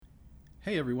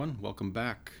Hey everyone, welcome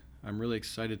back. I'm really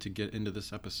excited to get into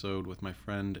this episode with my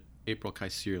friend April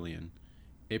Kaiserlian.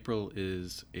 April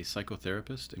is a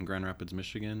psychotherapist in Grand Rapids,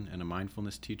 Michigan, and a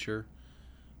mindfulness teacher.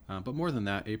 But more than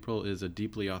that, April is a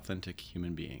deeply authentic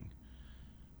human being.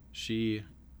 She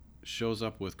shows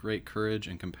up with great courage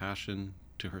and compassion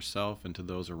to herself and to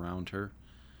those around her.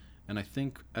 And I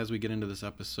think as we get into this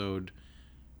episode,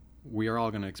 we are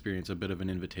all going to experience a bit of an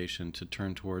invitation to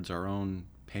turn towards our own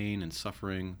pain and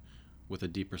suffering with a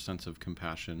deeper sense of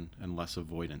compassion and less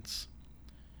avoidance.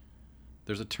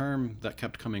 There's a term that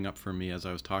kept coming up for me as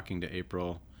I was talking to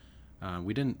April.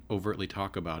 We didn't overtly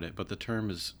talk about it, but the term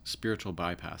is spiritual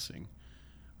bypassing.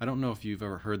 I don't know if you've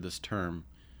ever heard this term,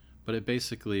 but it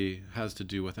basically has to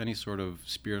do with any sort of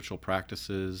spiritual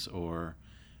practices or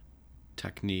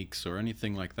techniques or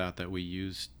anything like that that we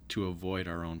use to avoid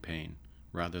our own pain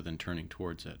rather than turning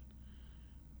towards it.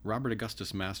 Robert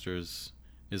Augustus Masters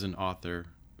is an author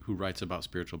who writes about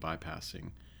spiritual bypassing,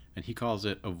 and he calls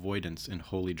it avoidance in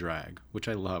holy drag, which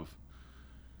I love.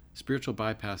 Spiritual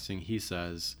bypassing, he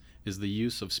says, is the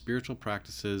use of spiritual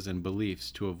practices and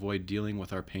beliefs to avoid dealing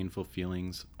with our painful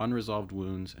feelings, unresolved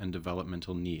wounds, and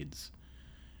developmental needs.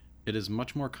 It is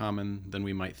much more common than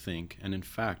we might think, and in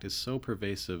fact is so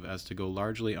pervasive as to go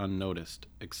largely unnoticed,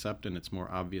 except in its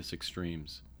more obvious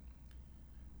extremes.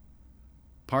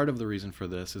 Part of the reason for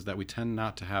this is that we tend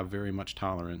not to have very much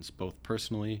tolerance, both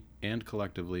personally and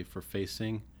collectively, for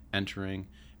facing, entering,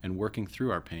 and working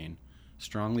through our pain,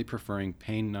 strongly preferring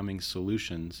pain-numbing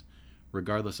solutions,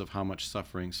 regardless of how much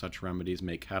suffering such remedies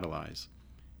may catalyze.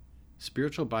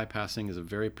 Spiritual bypassing is a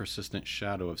very persistent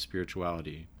shadow of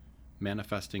spirituality,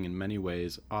 manifesting in many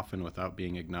ways, often without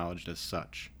being acknowledged as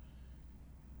such.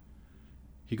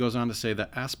 He goes on to say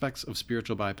that aspects of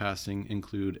spiritual bypassing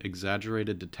include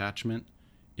exaggerated detachment,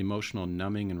 emotional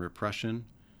numbing and repression,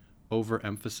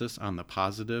 overemphasis on the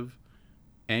positive,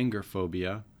 anger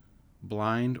phobia,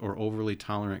 blind or overly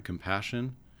tolerant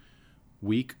compassion,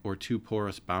 weak or too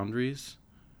porous boundaries,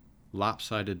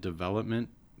 lopsided development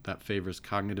that favors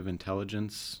cognitive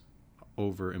intelligence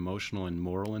over emotional and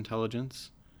moral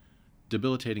intelligence,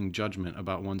 debilitating judgment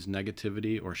about one's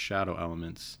negativity or shadow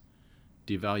elements,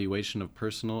 devaluation of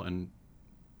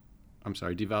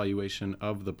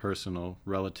the personal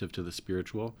relative to the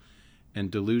spiritual,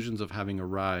 and delusions of having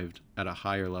arrived at a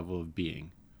higher level of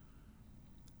being.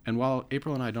 And while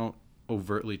April and I don't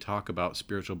overtly talk about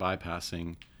spiritual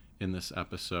bypassing in this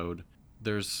episode,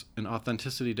 there's an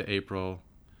authenticity to April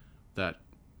that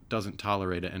doesn't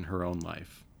tolerate it in her own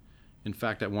life. In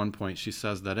fact, at one point she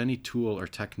says that any tool or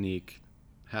technique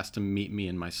has to meet me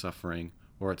in my suffering,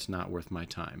 or it's not worth my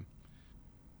time.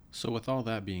 So with all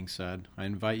that being said, I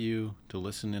invite you to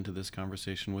listen into this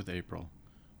conversation with April.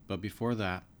 But before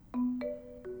that,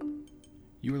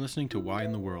 you are listening to Why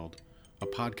in the World, a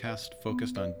podcast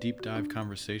focused on deep dive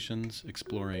conversations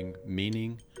exploring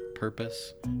meaning,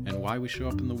 purpose, and why we show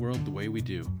up in the world the way we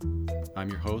do. I'm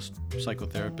your host,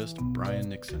 psychotherapist Brian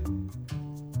Nixon.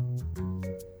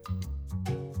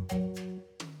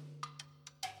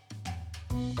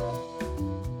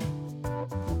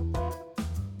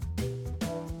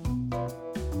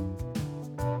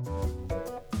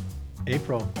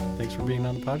 April, thanks for being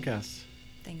on the podcast.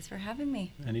 Thanks for having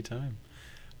me. Anytime.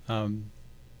 I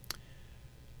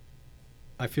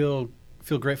feel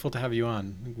grateful to have you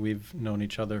on. We've known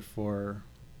each other for,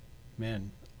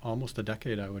 almost a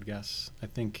decade, I would guess. I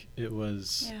think it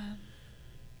was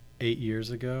 8 years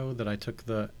ago that I took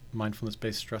the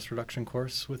mindfulness-based stress reduction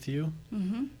course with you.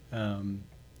 Mm-hmm.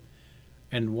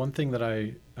 And one thing that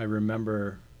I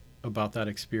remember about that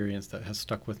experience that has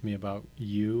stuck with me about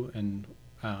you and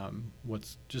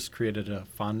what's just created a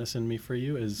fondness in me for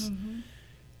you is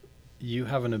you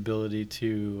have an ability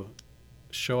to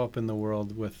show up in the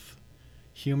world with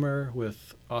humor,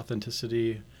 with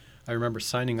authenticity. I remember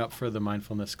signing up for the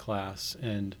mindfulness class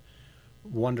and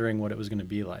wondering what it was going to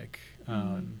be like,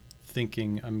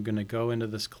 thinking I'm going to go into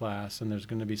this class and there's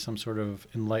going to be some sort of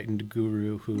enlightened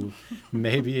guru who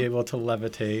may be able to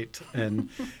levitate and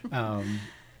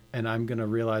I'm going to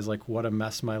realize like what a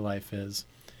mess my life is.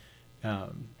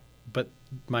 But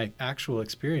my actual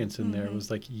experience in there was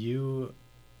like you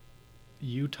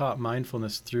taught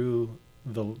mindfulness through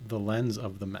the lens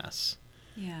of the mess.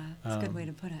 Yeah, that's a good way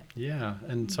to put it. Yeah,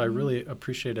 and so I really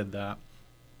appreciated that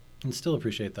and still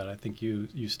appreciate that. I think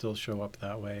you still show up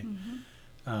that way.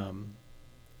 And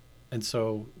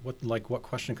so what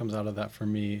question comes out of that for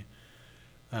me?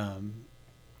 I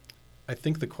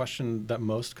think the question that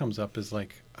most comes up is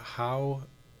like, how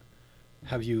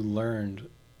have you learned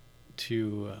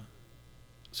to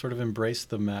sort of embrace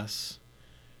the mess,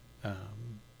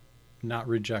 not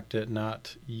reject it,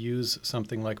 not use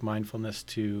something like mindfulness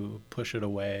to push it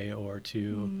away or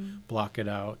to block it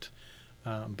out,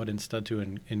 but instead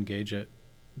to engage it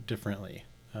differently.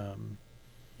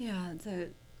 Yeah, it's a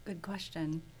good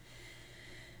question.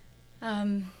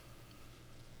 I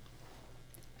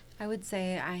would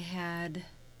say I had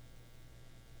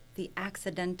the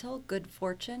accidental good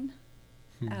fortune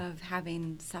of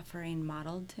having suffering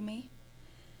modeled to me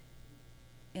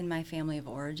in my family of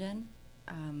origin.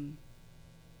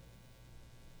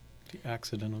 The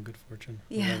accidental good fortune.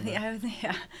 Yeah,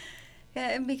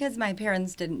 because my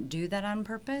parents didn't do that on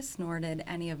purpose, nor did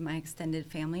any of my extended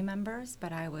family members,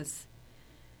 but I was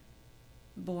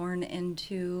born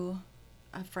into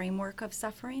a framework of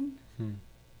suffering.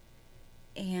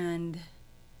 And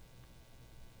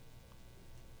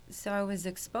so I was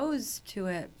exposed to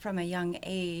it from a young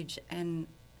age, and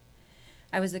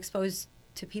I was exposed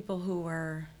to people who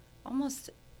were almost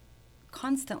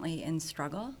constantly in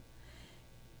struggle.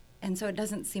 And so it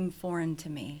doesn't seem foreign to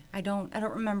me. I don't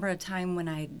remember a time when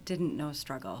I didn't know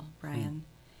struggle, Brian.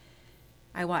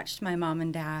 I watched my mom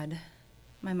and dad,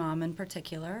 my mom in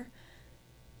particular,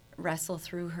 wrestle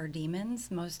through her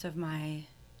demons most of my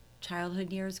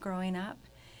childhood years growing up.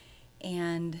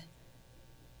 And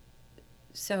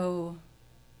so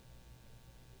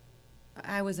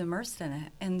I was immersed in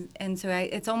it. And so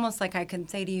it's almost like I can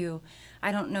say to you,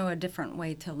 I don't know a different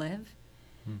way to live.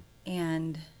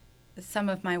 And some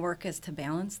of my work is to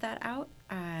balance that out.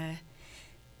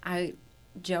 I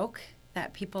joke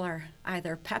that people are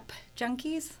either pep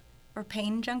junkies or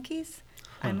pain junkies.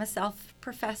 I'm a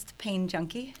self-professed pain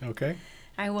junkie. Okay.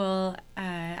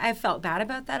 I've felt bad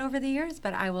about that over the years,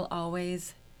 but I will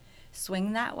always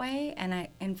swing that way. And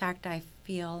in fact, I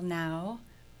feel now,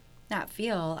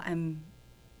 I'm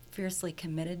fiercely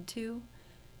committed to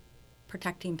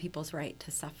protecting people's right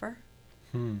to suffer.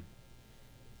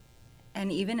 And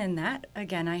even in that,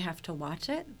 again, I have to watch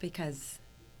it because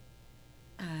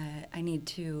I need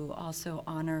to also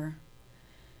honor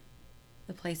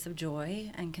the place of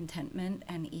joy and contentment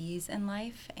and ease in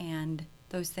life. And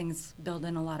those things build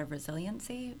in a lot of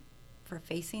resiliency for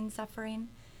facing suffering.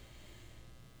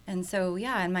 And so,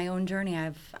 yeah, in my own journey,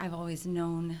 I've always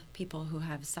known people who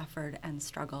have suffered and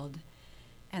struggled.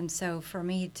 And so for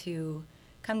me to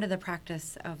come to the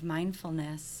practice of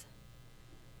mindfulness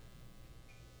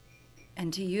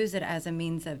and to use it as a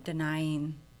means of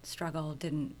denying struggle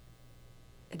didn't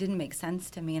make sense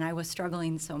to me. And I was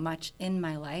struggling so much in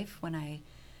my life when I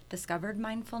discovered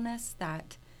mindfulness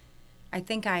that I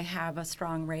think I have a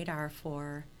strong radar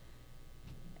for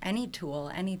any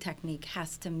tool, any technique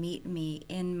has to meet me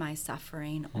in my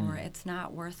suffering or it's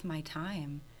not worth my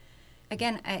time.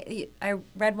 Again, I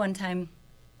read one time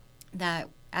that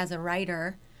as a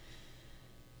writer,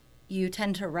 you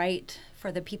tend to write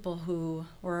for the people who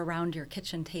were around your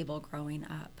kitchen table growing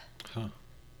up.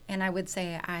 And I would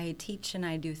say I teach and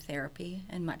I do therapy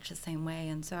in much the same way.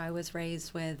 And so I was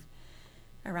raised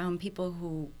around people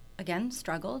who, again,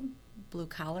 struggled, blue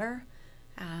collar,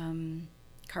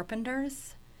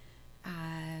 carpenters,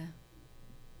 a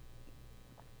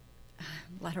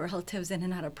lot of relatives in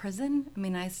and out of prison. I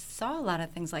mean, I saw a lot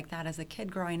of things like that as a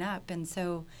kid growing up. And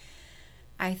so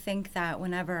I think that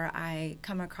whenever I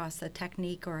come across a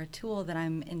technique or a tool that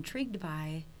I'm intrigued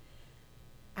by,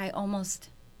 I almost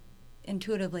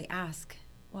intuitively ask,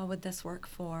 well, would this work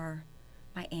for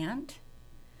my aunt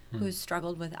who's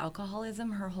struggled with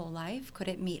alcoholism her whole life? Could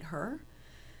it meet her?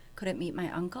 Could it meet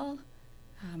my uncle,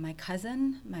 my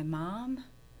cousin, my mom,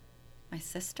 my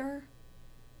sister?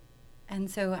 And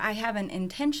so I haven't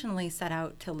intentionally set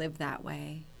out to live that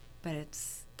way, but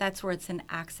that's where it's an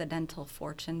accidental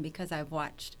fortune because I've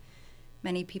watched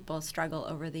many people struggle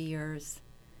over the years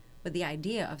with the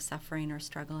idea of suffering or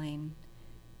struggling,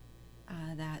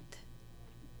 that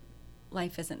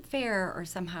life isn't fair or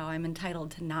somehow I'm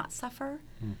entitled to not suffer.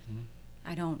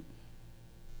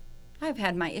 I've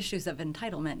had my issues of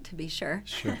entitlement, to be sure.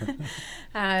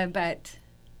 But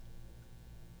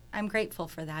I'm grateful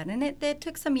for that. And it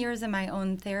took some years in my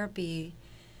own therapy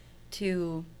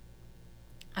to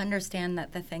understand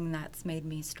that the thing that's made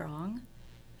me strong,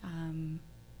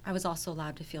 I was also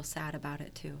allowed to feel sad about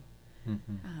it too.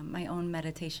 My own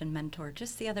meditation mentor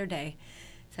just the other day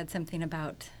said something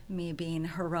about me being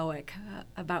heroic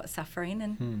about suffering,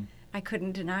 and I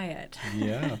couldn't deny it.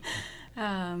 Yeah.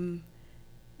 And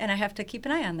I have to keep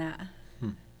an eye on that.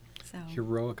 So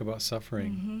heroic about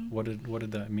suffering. What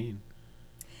did that mean?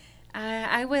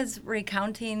 I was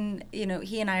recounting,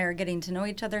 he and I are getting to know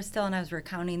each other still, and I was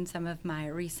recounting some of my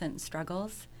recent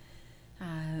struggles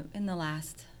in the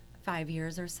last 5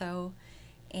 years or so.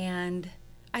 And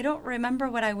I don't remember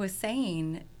what I was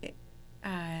saying.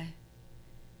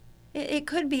 It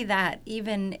could be that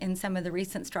even in some of the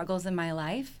recent struggles in my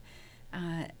life,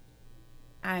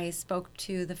 I spoke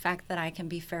to the fact that I can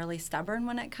be fairly stubborn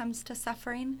when it comes to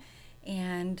suffering.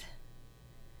 And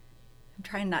I'm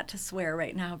trying not to swear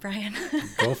right now, Brian.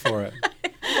 Go for it.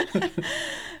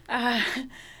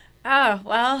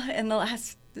 Well, in the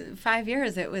last 5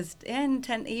 years, it was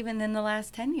even in the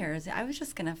last 10 years, I was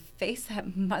just going to face that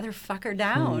motherfucker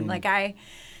down. Like I,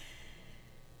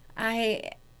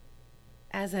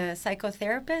 as a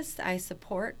psychotherapist, I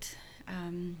support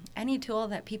any tool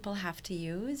that people have to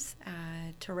use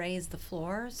to raise the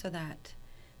floor so that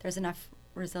there's enough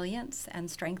resilience and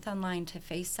strength online to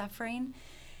face suffering.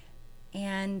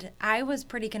 And I was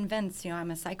pretty convinced,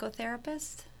 I'm a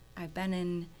psychotherapist. I've been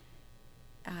in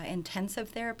intensive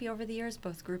therapy over the years,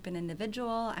 both group and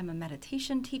individual. I'm a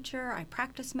meditation teacher. I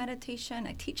practice meditation.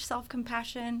 I teach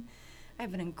self-compassion. I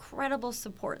have an incredible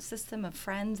support system of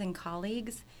friends and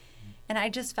colleagues. And I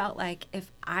just felt like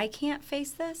if I can't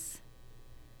face this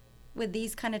with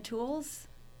these kind of tools,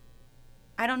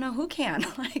 I don't know who can.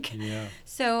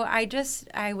 So I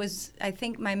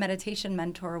think my meditation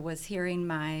mentor was hearing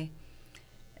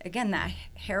that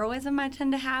heroism I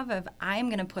tend to have of I'm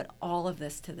going to put all of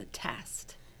this to the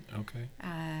test. Okay.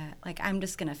 I'm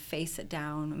just going to face it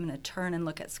down. I'm going to turn and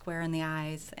look it square in the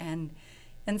eyes. And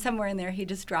somewhere in there, he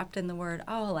just dropped in the word,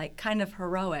 kind of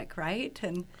heroic, right?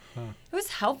 And it was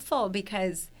helpful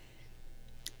because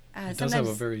it does have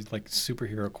a very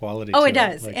superhero quality. Oh, to it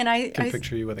does. Like, and I can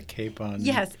picture you with a cape on.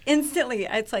 Yes, instantly.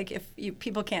 It's like if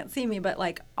people can't see me, but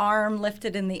arm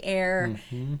lifted in the air,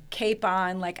 cape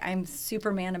on, I'm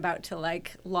Superman about to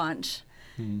launch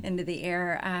into the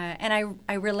air. And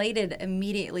I related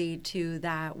immediately to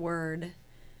that word,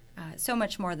 so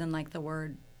much more than the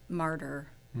word martyr.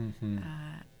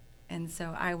 And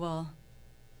so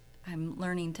I'm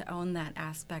learning to own that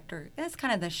aspect, or that's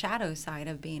kind of the shadow side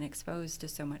of being exposed to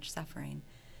so much suffering.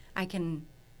 I can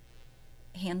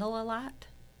handle a lot,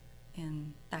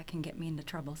 and that can get me into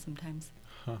trouble sometimes.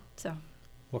 So,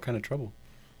 what kind of trouble?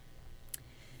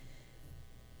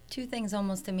 Two things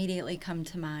almost immediately come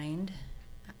to mind.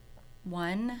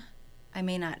 One, I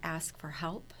may not ask for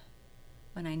help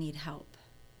when I need help.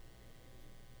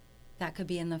 That could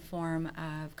be in the form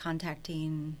of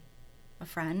contacting a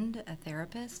friend, a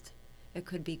therapist. It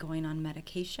could be going on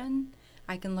medication.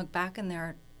 I can look back and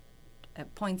there are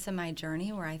points in my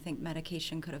journey where I think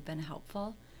medication could have been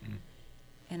helpful.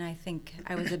 And I think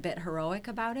I was a bit heroic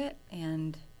about it,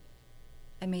 and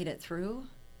I made it through.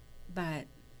 But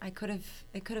it could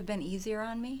have been easier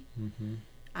on me.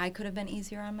 I could have been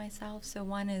easier on myself. So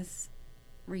one is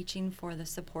reaching for the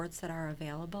supports that are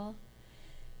available.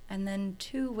 And then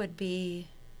two would be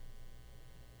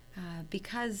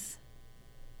because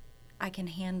I can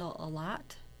handle a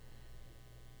lot,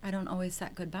 I don't always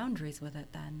set good boundaries with it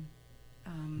then.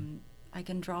 I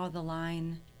can draw the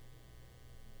line,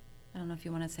 I don't know if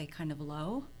you want to say kind of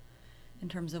low, in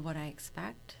terms of what I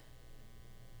expect.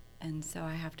 And so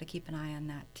I have to keep an eye on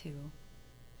that too.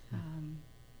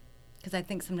 Because I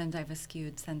think sometimes I have a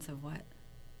skewed sense of what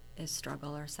is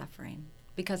struggle or suffering.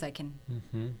 Because I can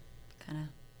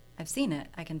I've seen it,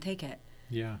 I can take it.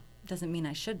 Yeah. Doesn't mean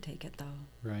I should take it though.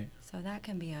 Right. So that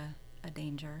can be a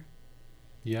danger.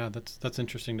 Yeah, that's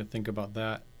interesting to think about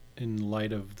that in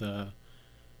light of the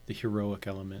heroic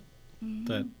element,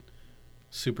 that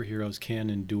superheroes can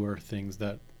endure things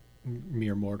that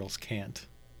mere mortals can't.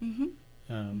 And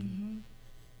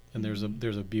there's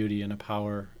a beauty and a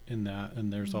power in that,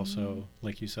 and there's also,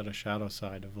 like you said, a shadow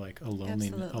side of a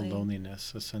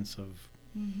loneliness, a sense of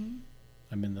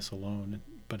I'm in this alone,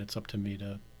 but it's up to me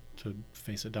to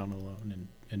face it down alone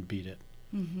and beat it.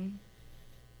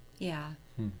 Yeah.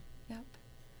 Yep.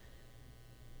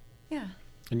 Yeah.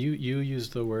 And you use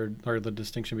the word, or the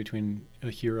distinction between a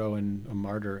hero and a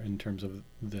martyr in terms of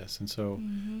this. And so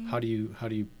how do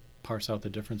you parse out the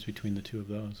difference between the two of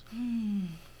those?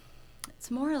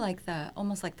 It's more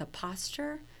almost like the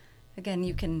posture. Again,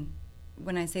 you can,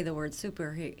 when I say the word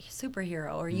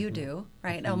superhero, or you do,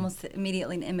 right? Almost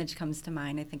immediately an image comes to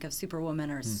mind. I think of Superwoman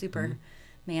or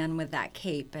Superman with that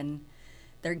cape, and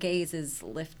their gaze is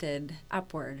lifted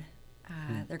upward.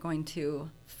 They're going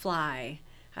to fly.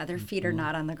 Their feet are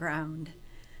not on the ground.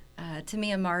 To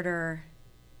me, a martyr,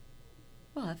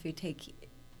 well, if you take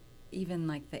even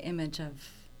the image of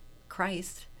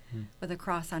Christ with a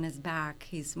cross on his back,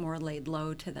 he's more laid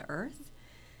low to the earth.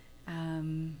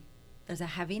 There's a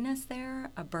heaviness there,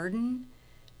 a burden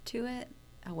to it,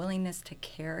 a willingness to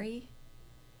carry.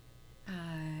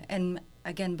 And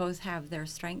again, both have their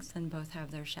strengths and both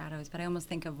have their shadows. But I almost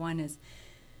think of one as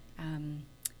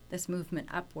this movement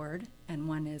upward, and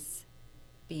one is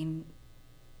being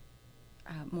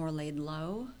more laid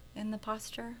low in the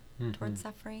posture Mm-hmm. towards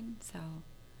suffering. So,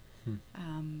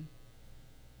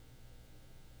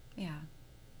 yeah.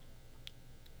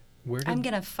 Where did, I'm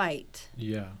going to fight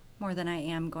yeah. more than I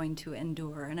am going to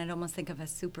endure. And I'd almost think of a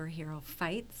superhero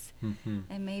fights, Mm-hmm.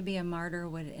 and maybe a martyr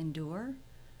would endure.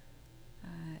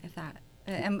 If that,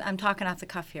 I'm talking off the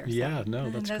cuff here. So Yeah,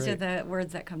 no, that's those great. are the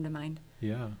words that come to mind.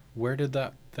 Yeah. Where did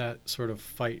that sort of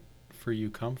fight for you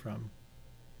come from?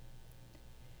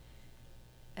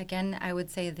 Again, I would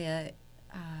say the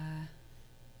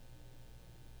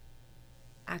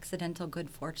accidental good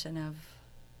fortune of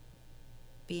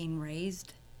being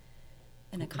raised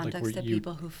in a Like, context were of you-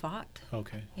 people who fought.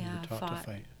 Okay. You Yeah, were taught fought. to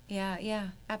fight. Yeah,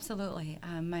 absolutely.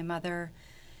 My mother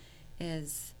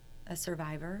is a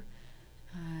survivor.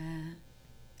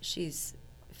 She's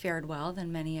fared well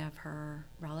than many of her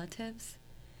relatives.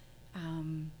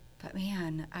 But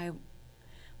man, I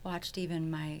watched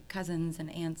even my cousins and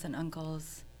aunts and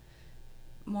uncles,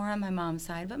 more on my mom's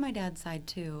side, but my dad's side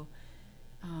too.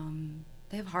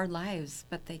 They have hard lives,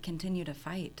 but they continue to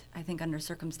fight, I think, under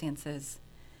circumstances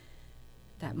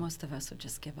that most of us would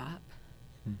just give up,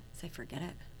 say, forget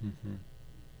it. Mm-hmm.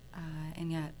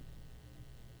 And yet,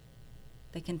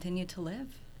 they continue to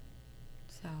live.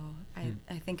 So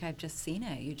I think I've just seen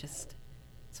it. It's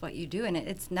what you do, and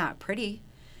it's not pretty.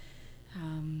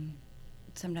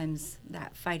 Sometimes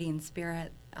that fighting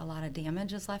spirit, a lot of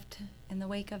damage is left in the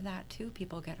wake of that too.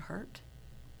 People get hurt.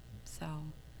 So,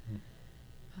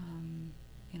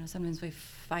 sometimes we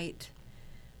fight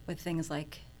with things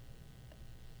like,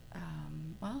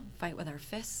 fight with our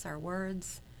fists, our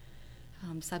words,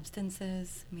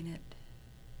 substances. I mean, it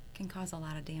can cause a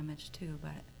lot of damage too,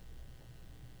 but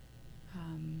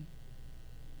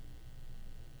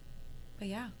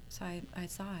yeah, so I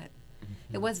saw it.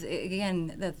 Mm-hmm. It was,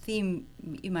 again, the theme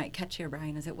you might catch here,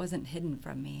 Brian, is it wasn't hidden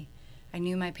from me. I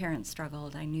knew my parents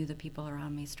struggled. I knew the people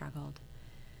around me struggled.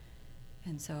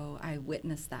 And so I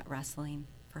witnessed that wrestling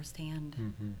firsthand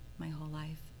my whole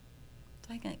life.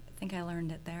 So I think I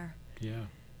learned it there. Yeah.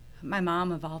 My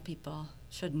mom, of all people,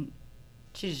 she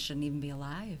just shouldn't even be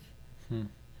alive.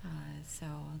 So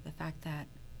the fact that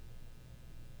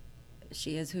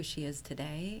she is who she is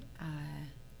today,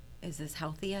 is as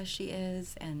healthy as she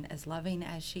is and as loving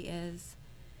as she is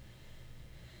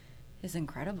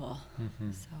incredible.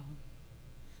 So.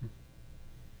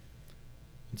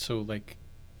 And so, like,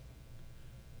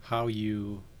 how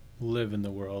you live in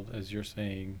the world, as you're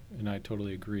saying, and I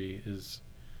totally agree, is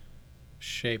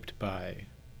shaped by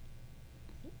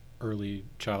early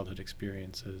childhood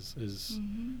experiences, is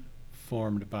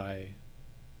formed by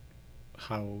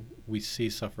how we see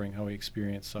suffering, how we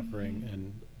experience suffering,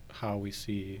 and how we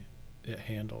see it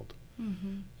handled.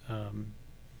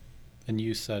 And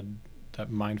you said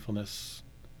that mindfulness,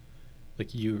 like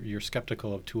you're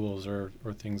skeptical of tools or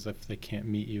things if they can't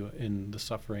meet you in the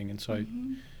suffering. And so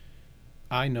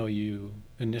I know you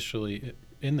initially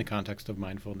in the context of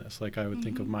mindfulness. Like I would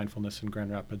think of mindfulness in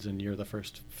Grand Rapids, and you're the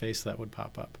first face that would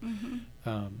pop up.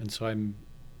 And so I'm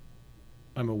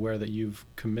aware that you've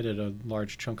committed a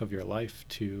large chunk of your life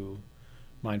to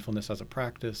mindfulness as a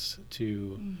practice,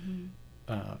 to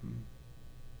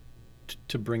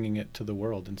to bringing it to the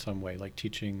world in some way, like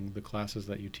teaching the classes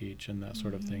that you teach and that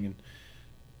sort of thing.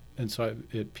 And so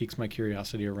it piques my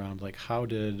curiosity around, like, how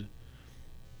did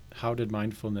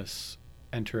mindfulness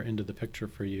enter into the picture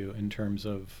for you in terms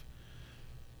of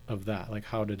that? Like,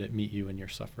 how did it meet you in your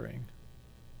suffering?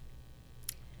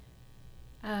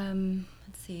 Let's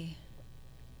see.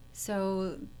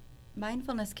 So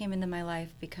mindfulness came into my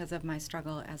life because of my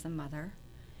struggle as a mother.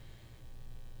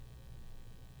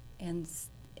 And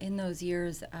in those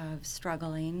years of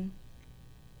struggling,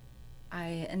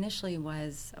 I initially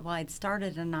I'd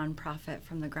started a nonprofit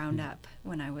from the ground up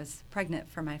when I was pregnant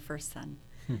for my first son.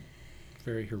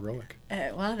 Very heroic.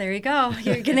 Well, there you go.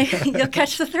 You'll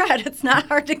catch the thread. It's not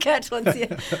hard to catch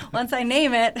once I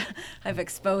name it. I've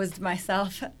exposed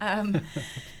myself.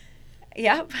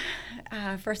 Yep.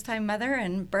 First-time mother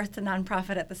and birthed a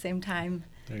nonprofit at the same time.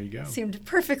 There you go. Seemed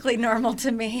perfectly normal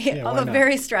to me, Yeah, although why not?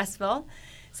 very stressful.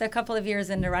 So a couple of years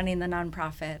into running the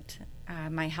nonprofit,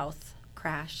 my health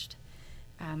crashed.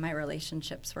 My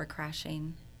relationships were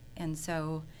crashing. And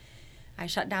so I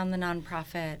shut down the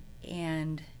nonprofit,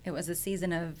 and it was a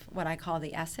season of what I call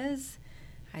the S's.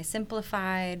 I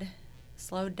simplified,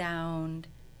 slowed down,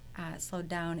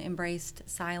 embraced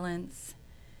silence,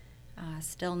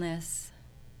 stillness,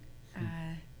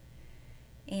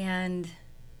 and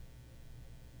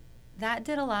that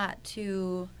did a lot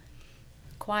to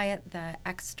quiet the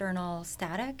external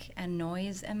static and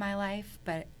noise in my life,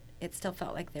 but it still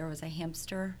felt like there was a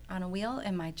hamster on a wheel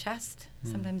in my chest,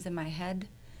 sometimes in my head.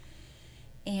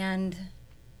 And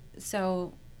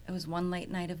so it was one late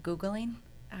night of Googling.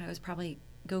 I was probably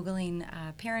Googling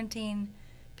parenting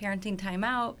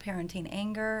timeout, parenting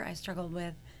anger. I struggled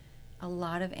with a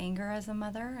lot of anger as a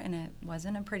mother, and it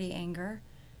wasn't a pretty anger.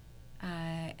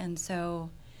 And so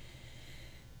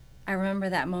I remember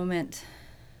that moment.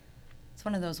 It's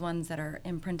one of those ones that are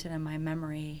imprinted in my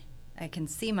memory. I can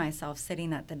see myself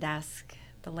sitting at the desk,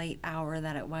 the late hour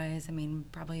that it was. I mean,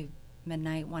 probably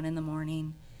midnight, 1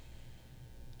 a.m.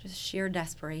 Just sheer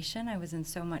desperation. I was in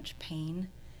so much pain.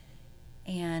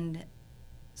 And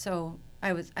so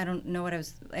I don't know what I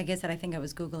was, I guess that I think I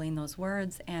was Googling those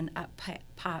words, and up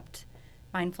popped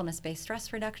mindfulness-based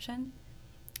stress reduction.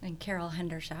 And Carol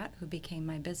Hendershot, who became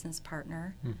my business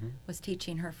partner, was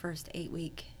teaching her first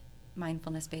 8-week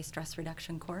mindfulness-based stress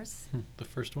reduction course. The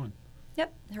first one.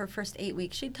 Yep, her first 8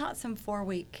 weeks. She'd taught some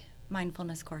 4-week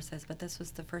mindfulness courses, but this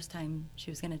was the first time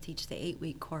she was going to teach the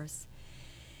 8-week course.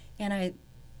 And I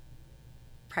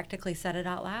practically said it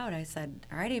out loud. I said,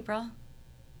 all right, April,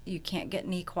 you can't get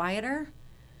any quieter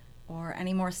or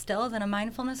any more still than a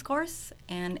mindfulness course.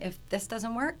 And if this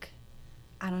doesn't work,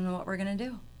 I don't know what we're going to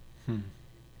do.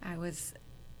 I was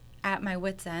at my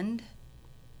wit's end,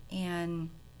 and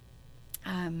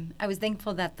I was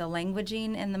thankful that the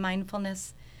languaging in the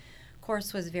mindfulness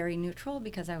course was very neutral,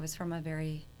 because I was from a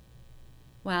very,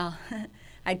 well,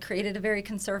 I'd created a very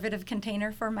conservative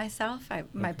container for myself.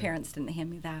 My parents didn't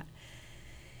hand me that.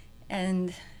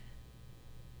 And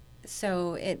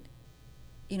so it,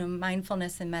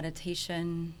 mindfulness and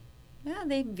meditation,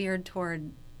 they veered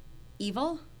toward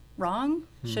evil, wrong,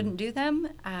 shouldn't do them.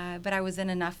 But I was in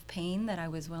enough pain that I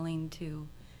was willing to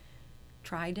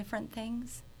try different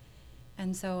things.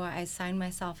 And so I signed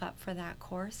myself up for that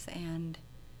course, and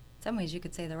in some ways you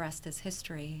could say the rest is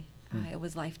history. It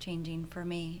was life-changing for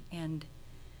me. And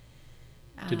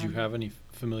did you have any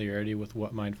familiarity with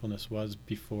what mindfulness was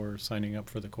before signing up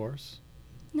for the course?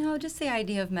 No, just the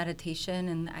idea of meditation,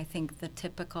 and I think the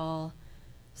typical,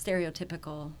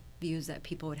 stereotypical views that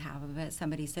people would have of it.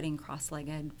 Somebody sitting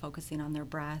cross-legged, focusing on their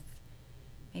breath,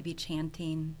 maybe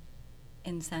chanting,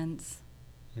 incense,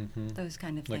 those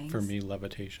kind of things. Like for me,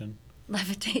 levitation.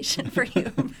 Levitation for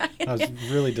you, right? I was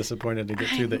really disappointed to get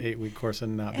through the 8-week course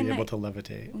and not be able to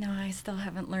levitate. No, I still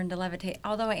haven't learned to levitate.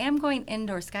 Although I am going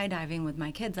indoor skydiving with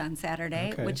my kids on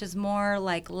Saturday, which is more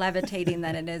like levitating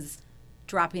than it is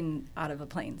dropping out of a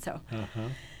plane. So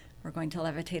we're going to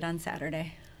levitate on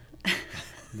Saturday.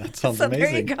 That sounds so amazing.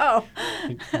 There you go.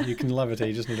 You can levitate.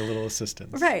 You just need a little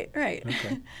assistance. Right.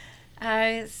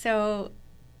 Okay. So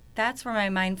that's where my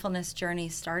mindfulness journey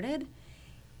started.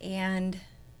 And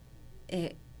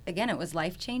it was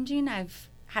life-changing. I've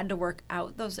had to work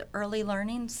out those early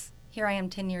learnings. Here I am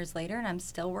 10 years later, and I'm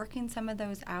still working some of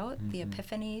those out, the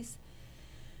epiphanies.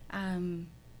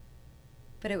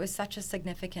 But it was such a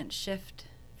significant shift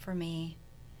for me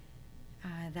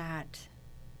that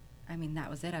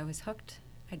was it. I was hooked.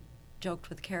 I joked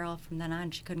with Carol from then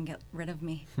on. She couldn't get rid of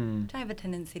me, which I have a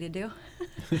tendency to do.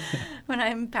 When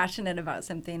I'm passionate about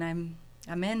something, I'm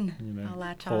in. I'll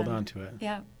latch on. Hold on to it.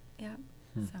 Yeah.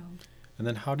 So. And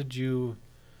then how did you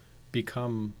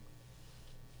become,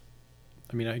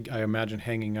 I imagine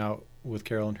hanging out with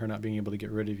Carol and her not being able to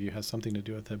get rid of you has something to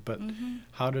do with it, but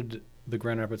how did the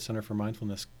Grand Rapids Center for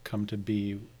Mindfulness come to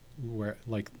be, where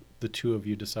the two of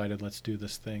you decided, let's do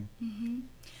this thing?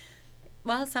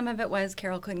 Well, some of it was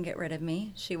Carol couldn't get rid of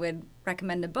me. She would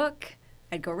recommend a book.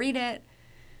 I'd go read it.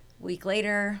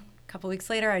 A couple weeks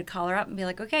later, I'd call her up and be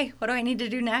like, okay, what do I need to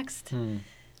do next?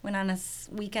 Went on a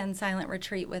weekend silent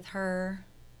retreat with her.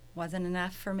 Wasn't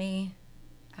enough for me.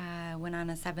 Went on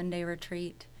a 7-day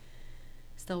retreat.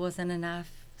 Still wasn't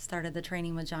enough. Started the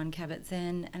training with Jon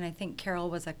Kabat-Zinn. And I think Carol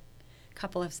was a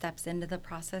couple of steps into the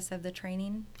process of the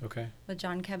training with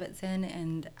Jon Kabat-Zinn,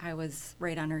 and I was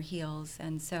right on her heels.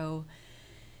 And so,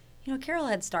 Carol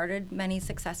had started many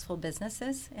successful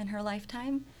businesses in her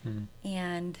lifetime.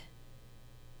 And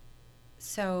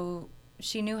so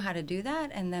she knew how to do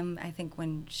that. And then I think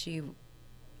when she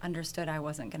understood I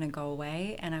wasn't going to go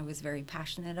away, and I was very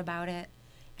passionate about it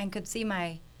and could see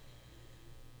my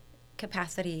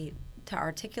capacity to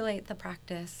articulate the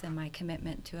practice and my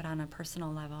commitment to it on a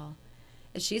personal level,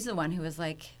 she's the one who was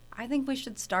like, I think we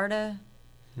should start a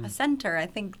center. I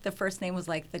think the first name was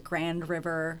like the Grand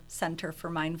River Center for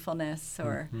Mindfulness,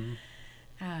 or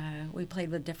we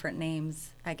played with different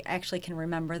names. I actually can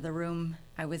remember the room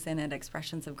I was in at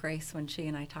Expressions of Grace when she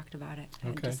and I talked about it.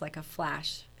 And just like a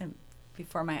flash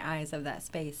before my eyes of that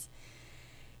space.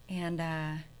 And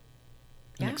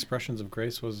Expressions of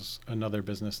Grace was another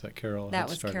business that Carol had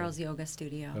started. That was Carol's yoga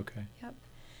studio. Okay. Yep.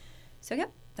 So,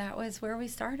 that was where we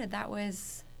started. That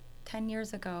was 10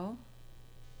 years ago.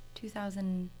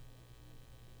 2000,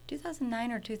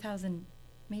 2009 or 2000,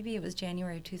 maybe it was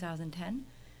January of 2010.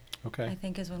 Okay. I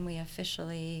think is when we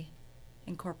officially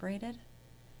incorporated.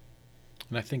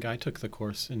 And I think I took the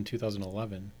course in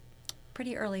 2011.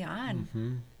 Pretty early on.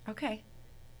 Mm-hmm. Okay.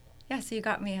 Yeah, so you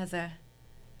got me as a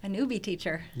newbie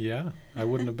teacher. Yeah, I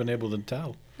wouldn't have been able to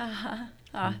tell. Uh-huh.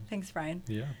 Oh, thanks, Brian.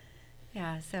 Yeah.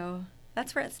 Yeah, so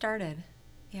that's where it started.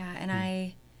 Yeah,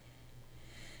 and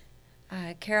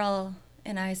Carol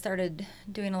and I started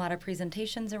doing a lot of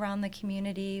presentations around the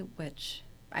community, which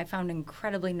I found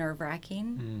incredibly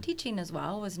nerve-wracking. Teaching as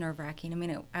well was nerve-wracking. I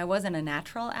mean, I wasn't a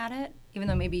natural at it, even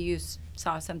though maybe you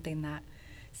saw something that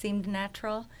seemed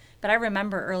natural. But I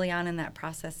remember early on in that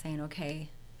process saying, okay,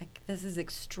 like this is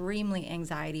extremely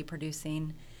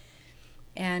anxiety-producing.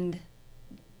 And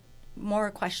more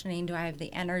questioning, do I have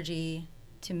the energy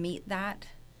to meet that,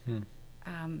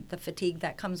 the fatigue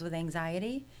that comes with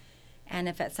anxiety? And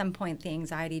if at some point the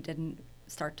anxiety didn't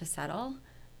start to settle,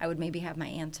 I would maybe have my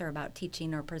answer about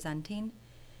teaching or presenting.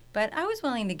 But I was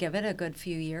willing to give it a good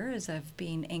few years of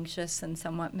being anxious and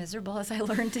somewhat miserable as I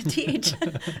learned to teach.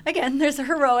 Again, there's a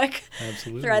heroic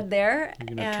thread there.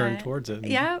 You're going to turn towards it.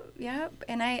 Yeah.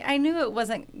 And I knew it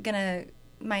wasn't going to,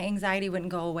 my anxiety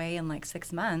wouldn't go away in like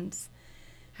 6 months.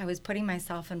 I was putting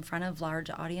myself in front of large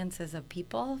audiences of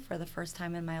people for the first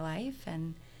time in my life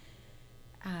and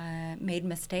made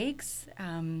mistakes.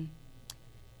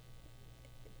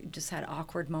 Just had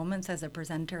awkward moments as a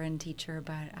presenter and teacher,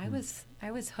 but I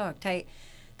was hooked.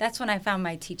 That's when I found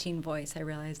my teaching voice. I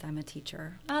realized I'm a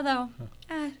teacher. Although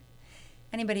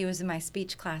anybody who was in my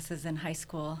speech classes in high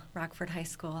school, Rockford High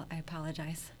School, I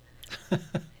apologize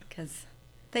because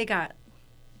they got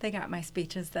my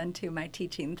speeches then too. My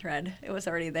teaching thread, it was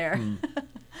already there.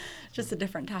 Just a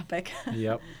different topic.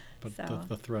 Yep, but So,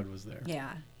 the thread was there.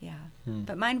 Yeah.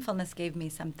 But mindfulness gave me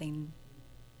something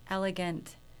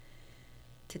elegant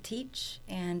to teach,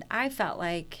 and I felt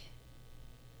like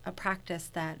a practice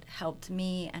that helped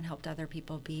me and helped other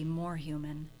people be more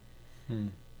human.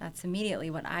 That's immediately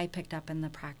what I picked up in the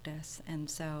practice, and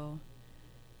so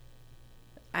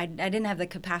I didn't have the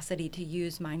capacity to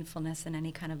use mindfulness in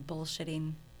any kind of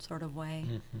bullshitting sort of way.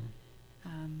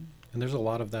 And there's a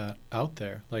lot of that out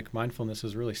there. Like mindfulness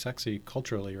is really sexy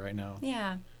culturally right now.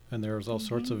 Yeah. And there's all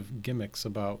sorts of gimmicks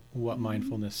about what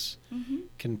mindfulness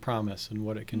can promise and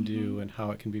what it can do and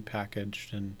how it can be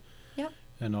packaged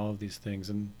and all of these things.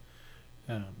 And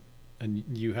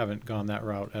you haven't gone that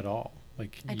route at all.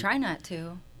 Like I try not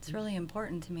to. It's really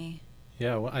important to me.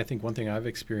 Yeah, well, I think one thing I've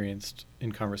experienced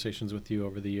in conversations with you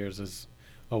over the years is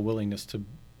a willingness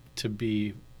to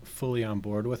be fully on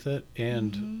board with it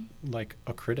and like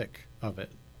a critic of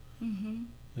it.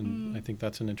 And I think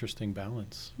that's an interesting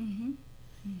balance.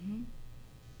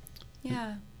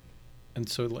 Yeah. And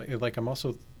so like I'm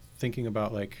also thinking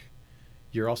about like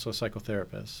you're also a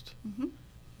psychotherapist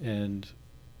and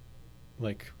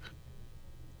like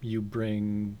you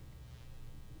bring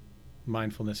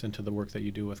mindfulness into the work that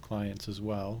you do with clients as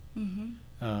well.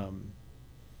 And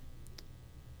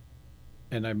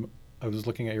I was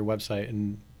looking at your website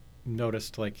and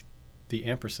noticed like the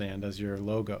ampersand as your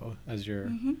logo, as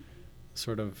your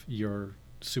sort of your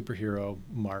superhero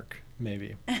mark,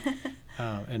 maybe.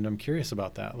 And I'm curious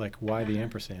about that. Like, why the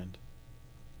ampersand?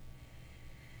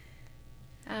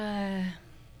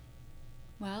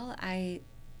 Well, I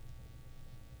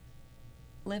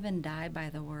live and die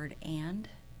by the word and.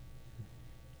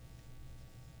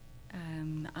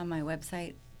 On my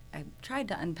website, I tried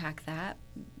to unpack that.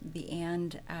 The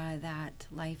and, that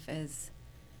life is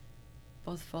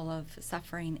both full of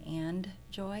suffering and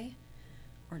joy,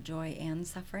 or joy and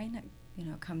suffering. It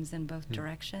comes in both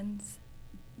directions.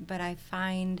 But I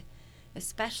find,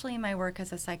 especially in my work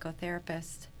as a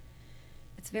psychotherapist,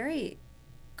 it's very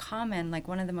common, like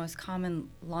one of the most common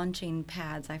launching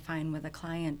pads I find with a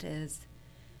client is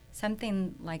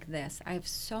something like this. I have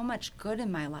so much good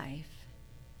in my life,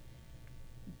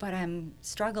 but I'm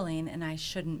struggling and I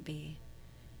shouldn't be.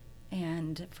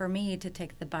 And for me to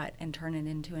take the but and turn it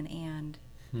into an and,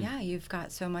 yeah, you've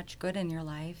got so much good in your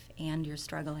life and you're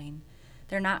struggling.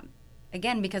 They're not,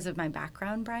 again, because of my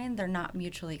background, Brian, they're not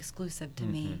mutually exclusive to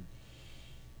me.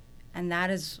 And that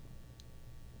is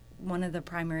one of the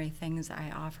primary things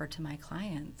I offer to my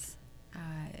clients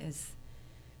is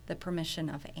the permission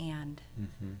of and.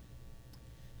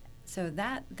 So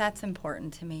that's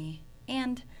important to me.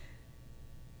 And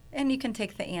you can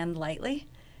take the and lightly.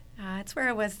 It's where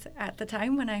I was at the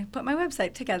time when I put my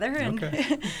website together. And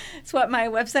it's what my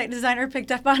website designer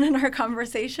picked up on in our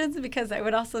conversations, because I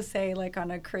would also say, like, on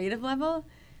a creative level,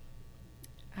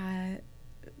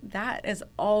 that is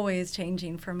always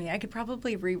changing for me. I could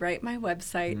probably rewrite my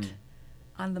website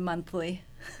on the monthly.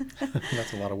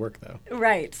 That's a lot of work, though.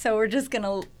 Right. So we're just going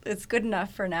to, it's good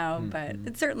enough for now, but Mhm.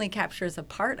 it certainly captures a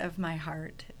part of my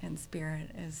heart and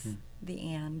spirit is the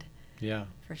and, Yeah.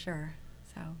 for sure.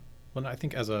 So, Well, I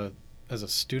think as a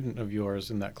student of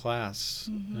yours in that class,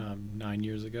 9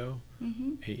 years ago,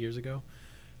 8 years ago,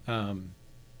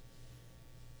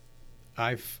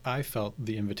 I felt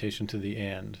the invitation to the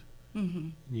and.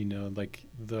 You know, like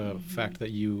the fact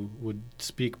that you would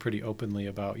speak pretty openly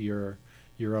about your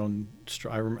own.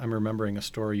 I'm remembering a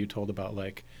story you told about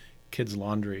like kids'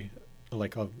 laundry,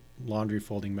 like a laundry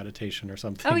folding meditation or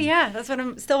something. oh yeah, that's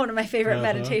still one of my favorite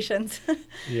meditations.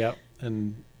 Yep,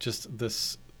 and just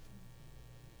this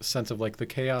sense of like the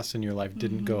chaos in your life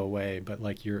didn't go away, but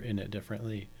like you're in it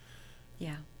differently.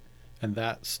 Yeah. And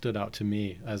that stood out to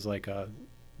me as like a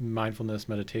mindfulness,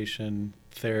 meditation,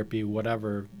 therapy,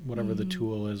 whatever the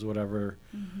tool is, whatever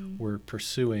we're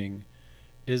pursuing,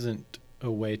 isn't a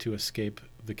way to escape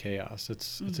the chaos.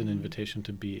 It's an invitation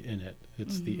to be in it.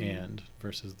 It's the and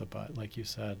versus the but, like you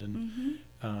said,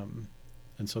 and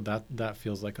so that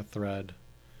feels like a thread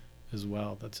as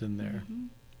well that's in there.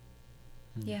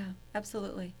 Yeah,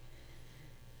 absolutely.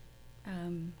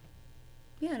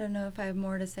 Yeah, I don't know if I have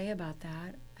more to say about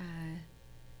that.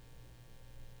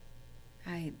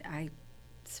 I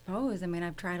suppose, I mean,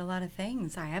 I've tried a lot of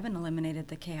things. I haven't eliminated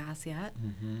the chaos yet.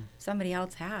 Somebody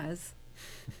else has.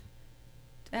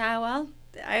 Well,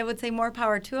 I would say more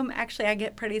power to them. Actually, I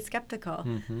get pretty skeptical.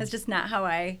 It's just not how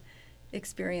I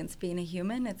experience being a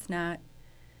human. It's not,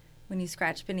 when you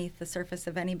scratch beneath the surface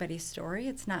of anybody's story,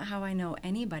 it's not how I know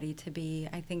anybody to be.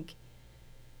 I think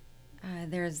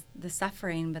there's the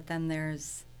suffering, but then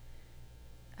there's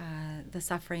the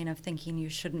suffering of thinking you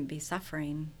shouldn't be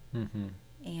suffering.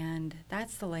 And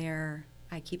that's the layer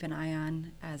I keep an eye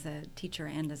on as a teacher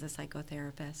and as a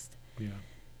psychotherapist. Yeah.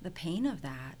 The pain of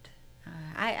that.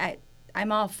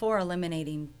 I'm all for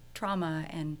eliminating trauma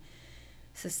and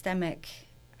systemic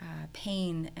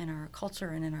pain in our culture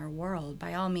and in our world.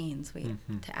 By all means, we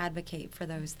to advocate for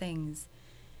those things.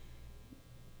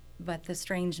 But the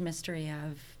strange mystery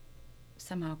of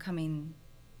somehow coming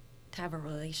to have a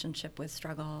relationship with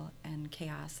struggle and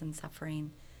chaos and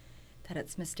suffering, that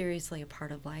it's mysteriously a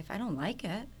part of life. I don't like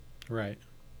it. Right.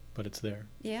 But it's there.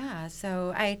 Yeah.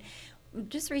 So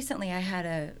just recently I had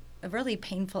a really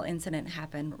painful incident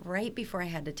happen right before I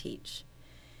had to teach.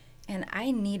 And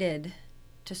I needed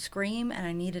to scream and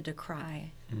I needed to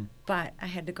cry, but I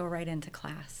had to go right into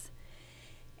class.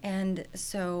 And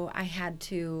so I had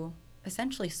to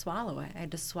essentially swallow it. I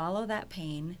had to swallow that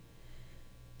pain.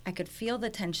 I could feel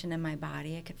the tension in my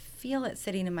body. I could feel it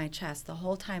sitting in my chest the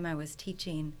whole time I was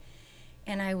teaching.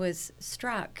 And I was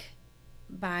struck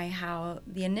by how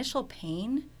the initial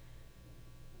pain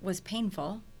was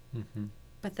painful,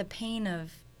 but the pain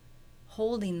of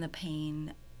holding the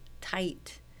pain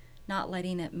tight, not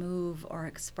letting it move or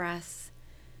express,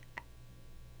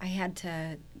 I had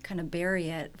to kind of bury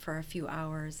it for a few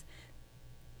hours.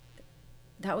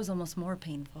 That was almost more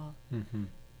painful.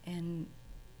 And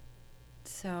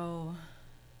so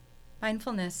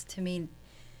mindfulness, to me,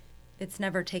 it's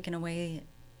never taken away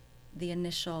the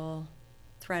initial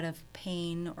threat of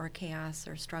pain or chaos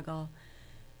or struggle,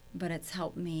 but it's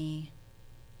helped me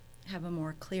have a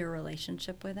more clear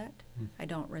relationship with it. I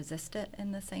don't resist it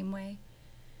in the same way.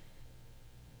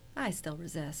 I still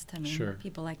resist. I mean,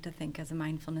 people like to think as a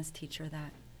mindfulness teacher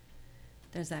that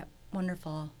there's that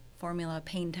wonderful formula,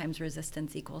 pain times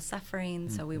resistance equals suffering.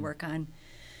 So we work on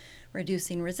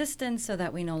reducing resistance so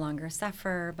that we no longer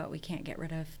suffer, but we can't get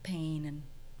rid of pain. And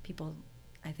people,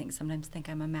 I think, sometimes think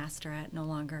I'm a master at no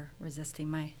longer resisting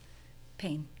my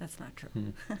pain. That's not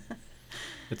true.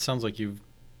 It sounds like you've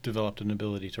developed an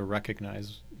ability to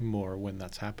recognize more when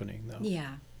that's happening, though.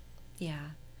 Yeah.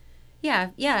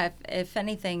 If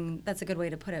anything, that's a good way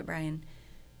to put it, Brian.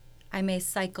 I may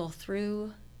cycle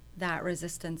through that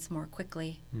resistance more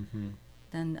quickly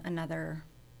than another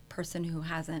person who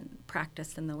hasn't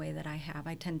practiced in the way that I have.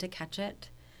 I tend to catch it,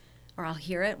 or I'll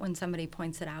hear it when somebody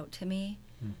points it out to me.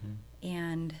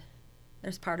 And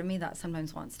there's part of me that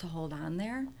sometimes wants to hold on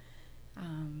there.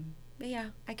 But yeah,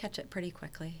 I catch it pretty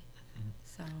quickly.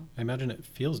 So I imagine it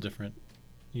feels different.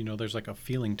 You know, there's like a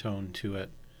feeling tone to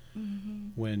it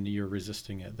when you're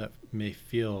resisting it that may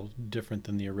feel different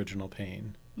than the original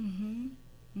pain.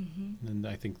 And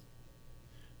I think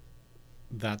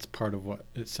that's part of what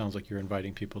it sounds like you're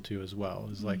inviting people to as well,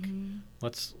 is like,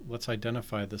 let's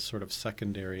identify this sort of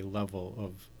secondary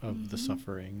level of the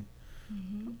suffering,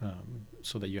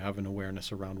 so that you have an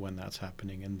awareness around when that's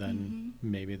happening, and then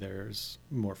maybe there's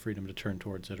more freedom to turn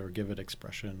towards it or give it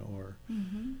expression or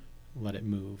let it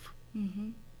move.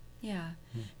 Yeah.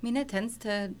 I mean, it tends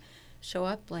to show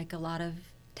up like a lot of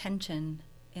tension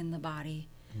in the body,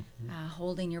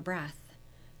 holding your breath,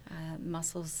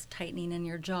 muscles tightening in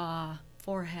your jaw,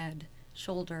 forehead,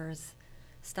 shoulders,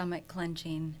 stomach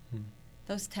clenching.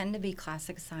 Those tend to be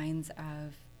classic signs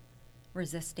of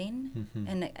resisting.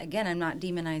 And again, I'm not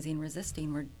demonizing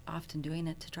resisting. We're often doing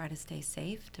it to try to stay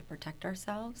safe, to protect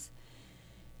ourselves.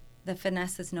 The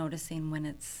finesse is noticing when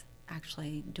it's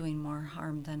actually doing more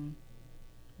harm than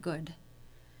good.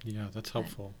 Yeah, that's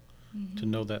helpful to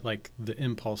know that, like, the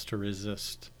impulse to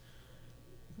resist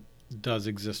does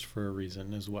exist for a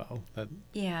reason as well.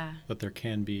 That there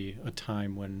can be a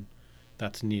time when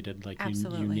that's needed. Like,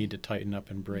 you need to tighten up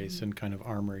and brace and kind of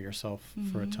armor yourself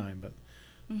for a time. But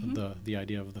the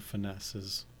idea of the finesse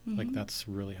is like, that's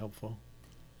really helpful.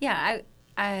 Yeah,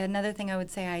 another thing I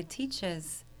would say I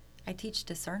teach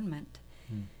discernment.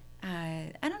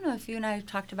 I don't know if you and I have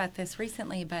talked about this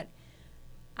recently, but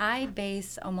I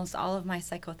base almost all of my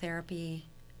psychotherapy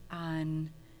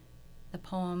on the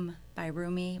poem by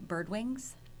Rumi,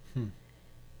 Birdwings.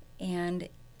 And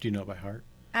do you know it by heart?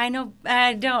 I know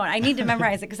I don't. I need to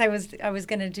memorize it because I was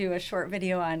going to do a short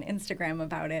video on Instagram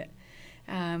about it.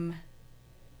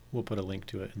 We'll put a link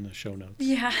to it in the show notes.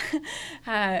 Yeah.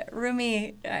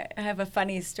 Rumi, I have a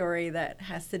funny story that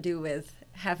has to do with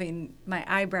having my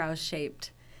eyebrows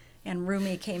shaped. And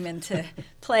Rumi came into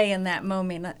play in that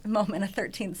moment, a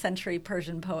 13th century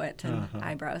Persian poet. And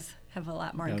eyebrows have a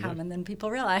lot more in common than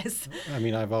people realize. I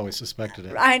mean, I've always suspected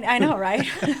it. I know, right?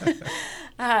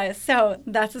 So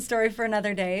that's a story for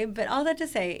another day. But all that to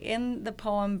say, in the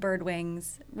poem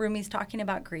Birdwings, Rumi's talking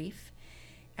about grief.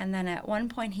 And then at one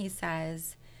point he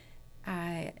says,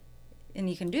 and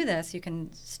you can do this, you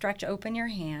can stretch open your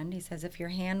hand. He says, if your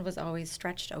hand was always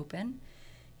stretched open,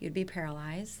 you'd be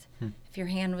paralyzed. If your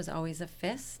hand was always a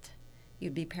fist,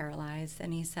 you'd be paralyzed.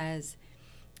 And he says,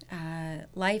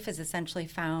 life is essentially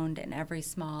found in every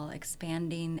small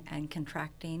expanding and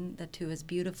contracting. The two is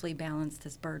beautifully balanced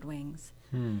as bird wings.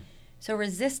 So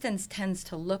resistance tends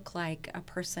to look like a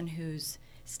person who's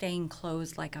staying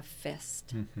closed like a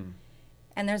fist.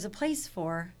 And there's a place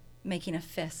for making a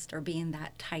fist or being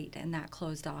that tight and that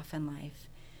closed off in life.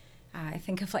 I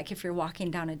think of, like, if you're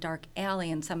walking down a dark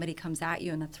alley and somebody comes at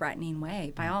you in a threatening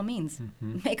way, by all means,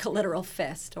 make a literal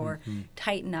fist or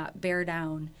tighten up, bear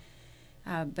down.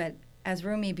 But as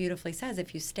Rumi beautifully says,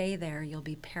 if you stay there, you'll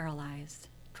be paralyzed.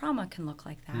 Trauma can look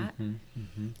like that.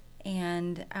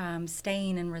 And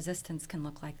staying in resistance can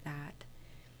look like that.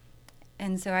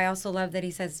 And so I also love that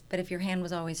he says, but if your hand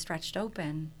was always stretched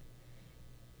open,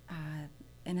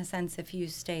 in a sense, if you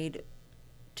stayed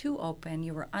too open,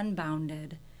 you were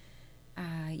unbounded,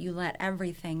 you let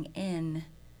everything in,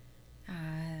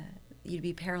 you'd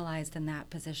be paralyzed in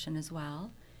that position as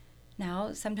well.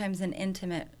 Now, sometimes in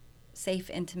safe,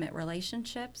 intimate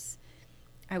relationships,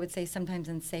 I would say sometimes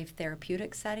in safe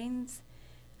therapeutic settings,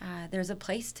 there's a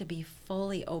place to be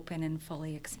fully open and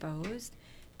fully exposed.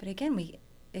 But again,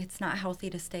 it's not healthy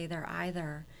to stay there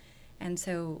either. And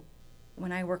so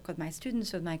when I work with my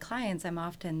students, with my clients, I'm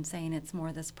often saying it's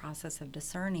more this process of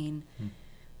discerning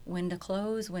when to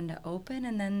close, when to open,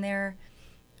 and then there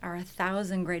are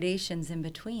 1,000 gradations in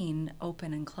between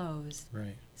open and closed.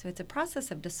 Right. So it's a process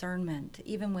of discernment,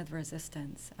 even with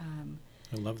resistance.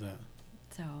 I love that.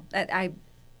 So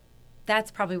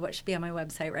that's probably what should be on my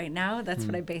website right now. That's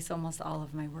what I base almost all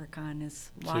of my work on,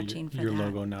 is watching for that. Your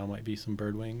logo now might be some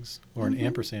bird wings, or an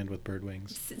ampersand with bird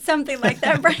wings. Something like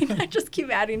that, Brian. I just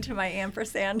keep adding to my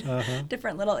ampersand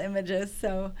different little images.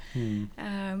 So,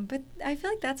 but I feel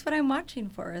like that's what I'm watching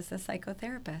for as a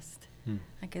psychotherapist.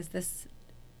 Like, is this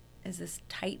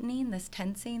tightening, this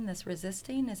tensing, this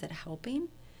resisting? Is it helping?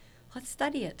 Let's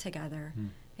study it together.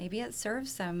 Maybe it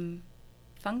serves some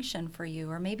function for you,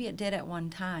 or maybe it did at one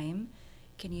time.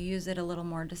 Can you use it a little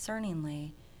more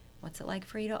discerningly? What's it like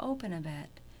for you to open a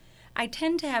bit? I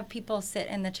tend to have people sit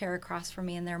in the chair across from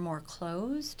me and they're more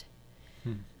closed.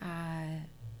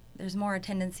 There's more a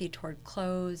tendency toward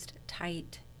closed,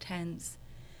 tight, tense.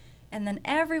 And then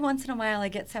every once in a while I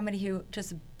get somebody who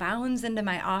just bounds into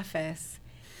my office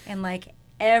and, like,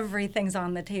 everything's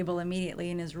on the table immediately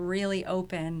and is really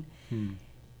open.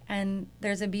 And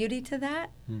there's a beauty to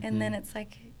that. And then it's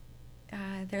like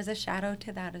there's a shadow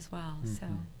to that as well. So,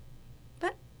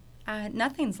 but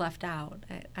nothing's left out.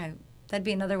 That'd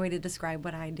be another way to describe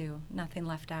what I do. Nothing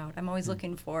left out. I'm always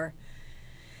looking for,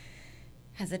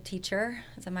 as a teacher,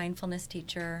 as a mindfulness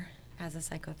teacher, as a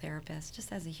psychotherapist,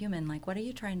 just as a human, like, what are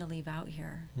you trying to leave out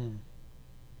here?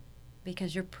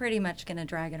 Because you're pretty much going to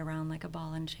drag it around like a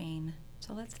ball and chain.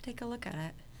 So let's take a look at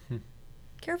it.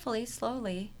 Carefully,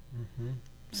 slowly.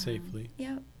 Safely.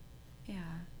 Yeah.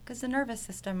 Because the nervous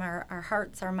system, our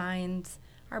hearts, our minds,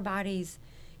 our bodies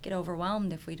get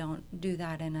overwhelmed if we don't do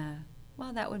that in a,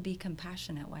 well, that would be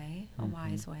compassionate way, a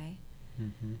wise way.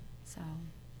 So.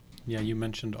 Yeah, you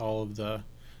mentioned all of the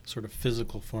sort of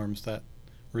physical forms that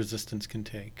resistance can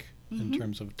take in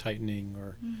terms of tightening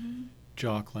or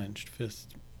jaw clenched,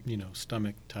 fist,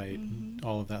 stomach tight, and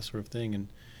all of that sort of thing. And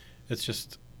it's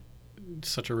just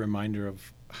such a reminder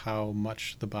of how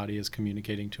much the body is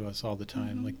communicating to us all the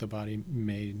time. Like the body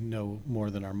may know more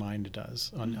than our mind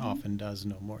does, and often does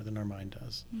know more than our mind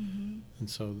does. And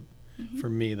so for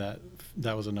me, that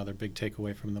was another big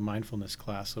takeaway from the mindfulness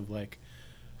class of like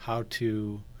how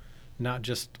to not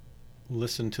just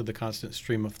listen to the constant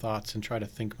stream of thoughts and try to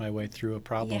think my way through a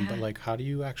problem, but like how do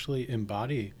you actually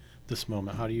embody this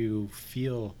moment? How do you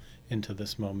feel into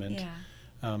this moment?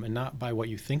 And not by what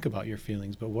you think about your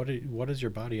feelings, but what is your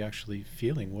body actually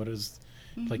feeling? What is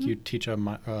like you teach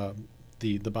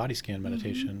the body scan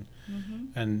meditation,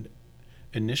 and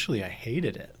initially I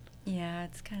hated it. Yeah,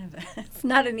 it's kind of it's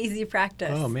not an easy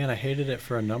practice. Oh man, I hated it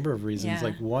for a number of reasons. Yeah.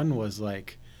 Like one was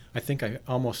like I think I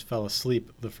almost fell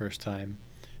asleep the first time,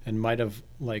 and might have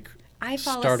like I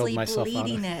fall startled asleep myself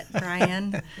leading it,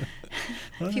 Brian.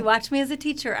 If you watch me as a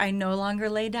teacher, I no longer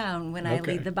lay down when I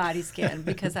lead the body scan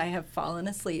because I have fallen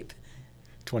asleep.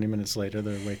 20 minutes later,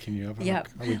 they're waking you up. Yep.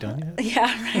 Like, are we done yet?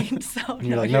 Yeah, right. So And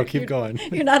you're like, no, keep going.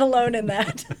 You're not alone in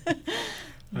that.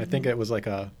 I think it was like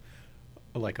a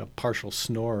partial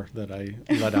snore that I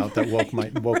let out that woke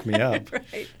me up.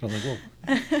 Right. I was like,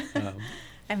 whoa.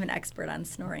 I'm an expert on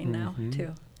snoring now,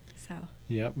 too. So.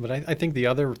 Yeah, but I think the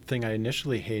other thing I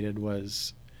initially hated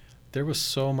was there was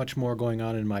so much more going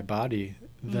on in my body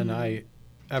than I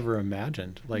ever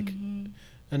imagined. Like,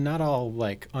 and not all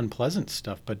like unpleasant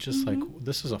stuff, but just like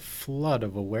this is a flood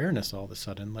of awareness all of a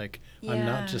sudden. Like I'm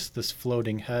not just this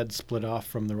floating head split off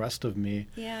from the rest of me.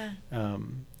 Yeah.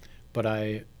 But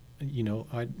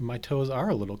my toes are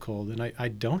a little cold, and I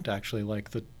don't actually like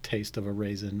the taste of a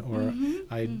raisin, or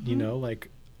like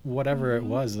whatever it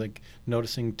was, like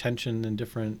noticing tension in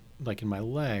different, like in my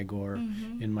leg or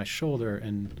in my shoulder,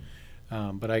 and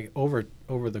but I over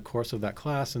the course of that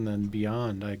class and then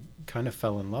beyond, I kind of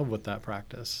fell in love with that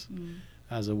practice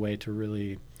as a way to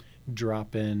really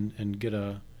drop in and get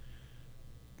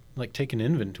take an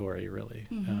inventory, really.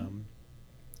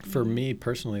 For me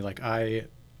personally, like I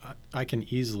can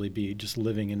easily be just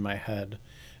living in my head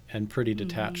and pretty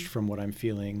detached from what I'm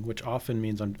feeling, which often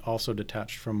means I'm also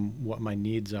detached from what my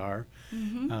needs are,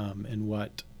 and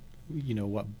what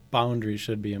boundaries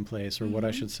should be in place, or what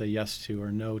I should say yes to or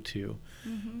no to.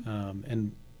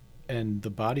 And the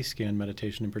body scan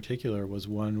meditation in particular was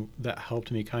one that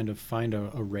helped me kind of find a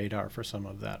radar for some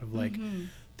of that, of like,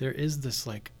 there is this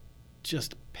like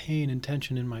just pain and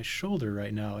tension in my shoulder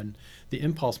right now, and the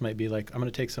impulse might be like, I'm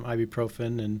going to take some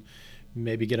ibuprofen and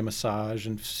maybe get a massage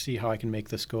and see how I can make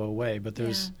this go away. But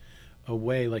there's a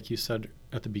way, like you said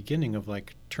at the beginning, of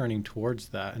like turning towards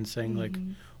that and saying like,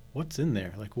 what's in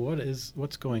there? Like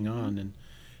what's going on?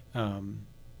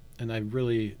 And I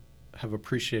really have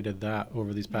appreciated that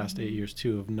over these past 8 years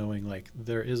too, of knowing like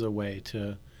there is a way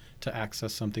to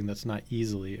access something that's not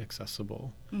easily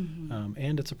accessible.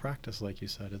 And it's a practice, like you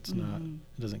said. It's not,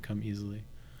 it doesn't come easily.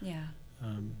 Yeah.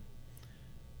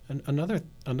 And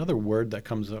another word that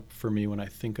comes up for me when I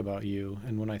think about you,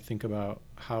 and when I think about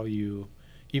how you,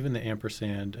 even the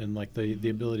ampersand and like the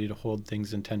ability to hold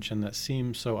things in tension that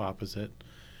seem so opposite,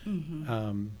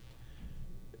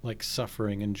 like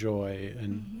suffering and joy,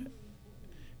 and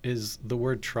is the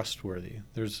word trustworthy.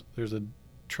 There's a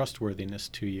trustworthiness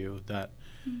to you that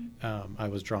I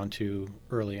was drawn to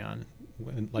early on,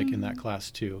 in that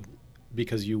class too,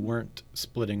 because you weren't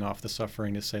splitting off the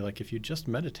suffering to say like, if you just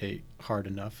meditate hard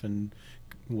enough and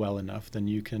well enough, then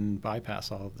you can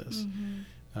bypass all of this.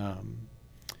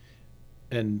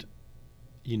 And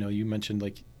you mentioned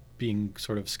like being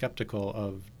sort of skeptical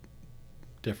of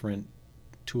different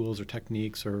tools or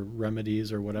techniques or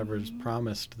remedies or whatever is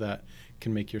promised that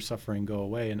can make your suffering go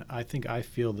away. And I think I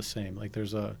feel the same. Like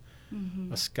there's a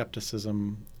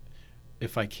skepticism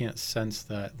if I can't sense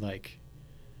that, like,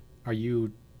 are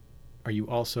you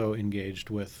also engaged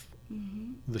with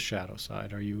the shadow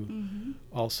side? Are you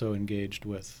also engaged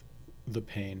with the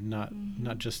pain?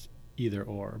 Not just either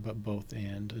or, but both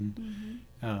and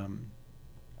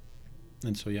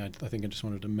so yeah, I think I just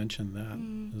wanted to mention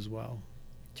that as well.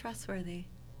 Trustworthy.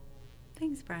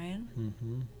 Thanks,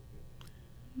 Brian.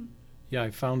 Yeah,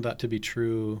 I found that to be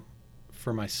true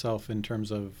for myself in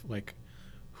terms of like,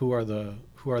 who are the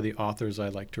authors I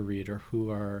like to read, or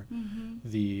who are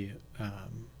the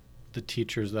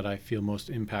teachers that I feel most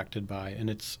impacted by, and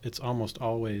it's almost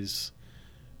always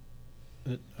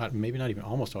maybe not even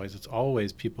almost always, it's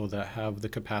always people that have the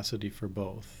capacity for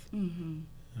both. Mm-hmm.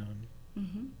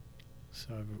 Mm-hmm. So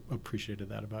I've appreciated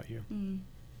that about you.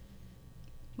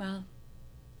 Well,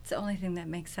 it's the only thing that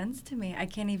makes sense to me. I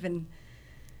can't even,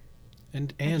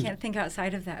 And I can't think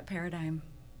outside of that paradigm.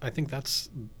 I think that's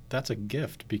a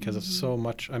gift because of so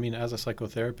much. I mean, as a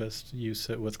psychotherapist, you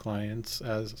sit with clients.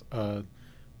 As a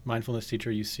mindfulness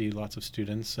teacher, you see lots of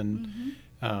students, and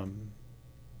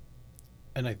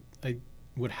and I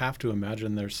would have to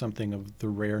imagine there's something of the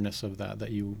rareness of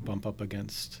that you bump up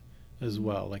against as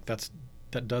well. Like that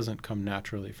doesn't come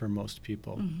naturally for most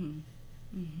people.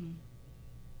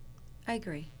 I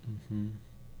agree.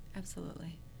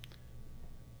 Absolutely.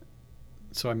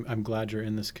 So I'm glad you're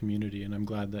in this community, and I'm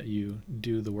glad that you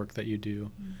do the work that you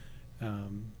do.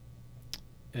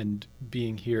 And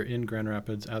being here in Grand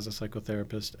Rapids as a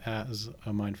psychotherapist, as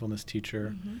a mindfulness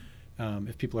teacher,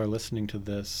 if people are listening to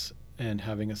this and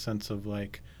having a sense of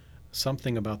like,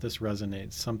 something about this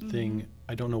resonates, something,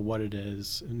 I don't know what it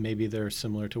is, maybe they're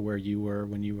similar to where you were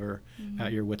when you were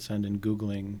at your wit's end and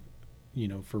Googling,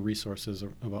 for resources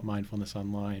about mindfulness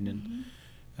online. And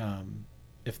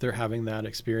if they're having that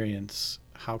experience,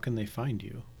 how can they find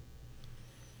you?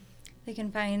 They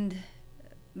can find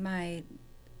my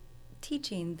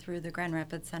teaching through the Grand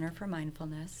Rapids Center for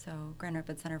Mindfulness, so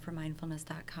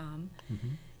grandrapidscenterformindfulness.com.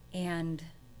 And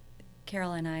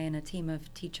Carol and I and a team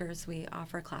of teachers, we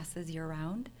offer classes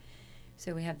year-round.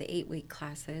 So we have the 8-week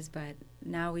classes, but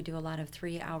now we do a lot of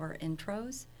 3-hour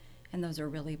intros, and those are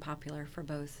really popular for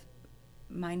both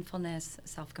mindfulness,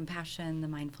 self-compassion, the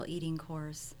mindful eating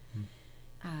course.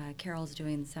 Carol's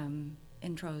doing some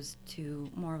intros to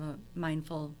more of a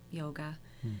mindful yoga.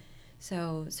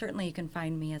 So certainly you can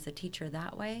find me as a teacher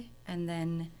that way. And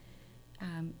then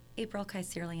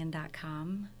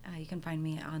aprilkaiserlian.com, you can find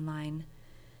me online,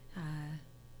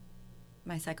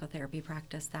 my psychotherapy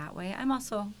practice that way. I'm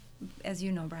also, as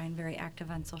you know, Brian, very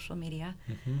active on social media.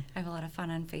 I have a lot of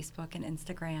fun on Facebook and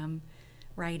Instagram,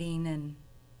 writing, and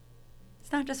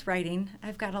it's not just writing.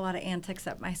 I've got a lot of antics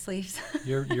up my sleeves.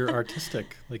 You're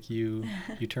artistic. Like you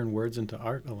turn words into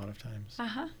art a lot of times.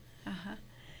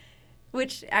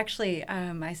 Which actually,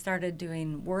 I started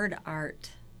doing word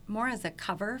art more as a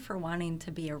cover for wanting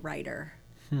to be a writer.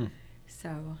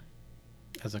 So,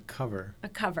 as a cover. A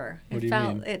cover. What do you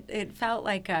mean? It felt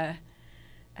like a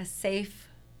safe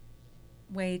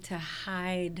way to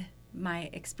hide my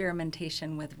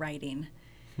experimentation with writing.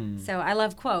 So I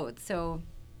love quotes. So,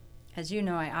 as you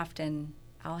know,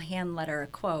 I'll hand letter a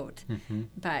quote.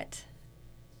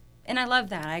 And I love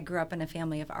that. I grew up in a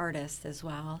family of artists as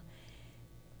well.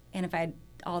 And if I had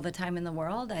all the time in the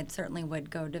world, I certainly would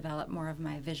go develop more of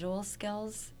my visual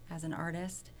skills as an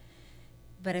artist.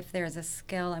 But if there's a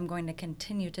skill I'm going to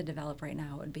continue to develop right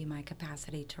now, it would be my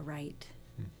capacity to write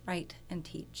and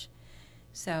teach.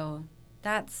 So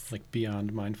that's... Like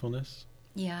beyond mindfulness?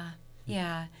 Yeah.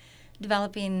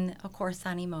 Developing a course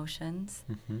on emotions.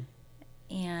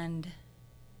 And,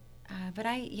 but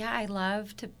I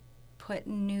love to put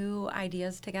new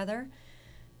ideas together.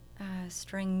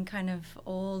 String kind of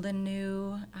old and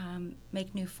new,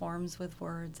 make new forms with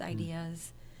words,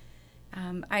 ideas.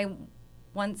 I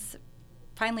once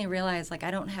finally realized, like,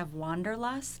 I don't have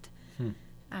wanderlust.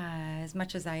 As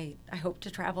much as I hope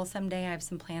to travel someday, I have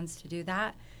some plans to do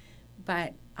that.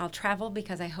 But I'll travel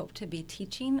because I hope to be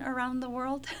teaching around the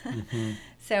world.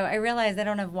 So I realized I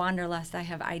don't have wanderlust, I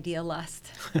have idea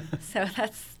lust. So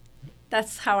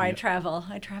that's how I travel.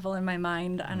 I travel in my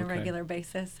mind on a regular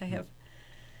basis. I have...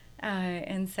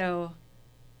 and so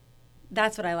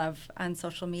that's what I love on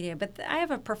social media. But I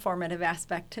have a performative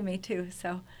aspect to me, too.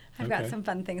 So I've got some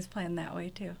fun things planned that way,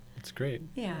 too. That's great.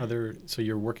 Yeah. So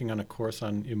you're working on a course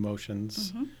on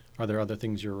emotions. Are there other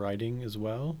things you're writing as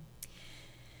well?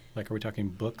 Like, are we talking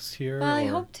books here? Well, I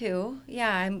hope to.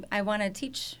 Yeah, I want to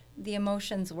teach the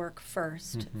emotions work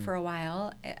first for a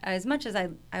while. As much as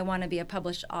I want to be a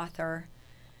published author,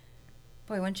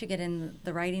 boy, once you get in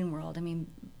the writing world, I mean,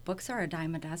 books are a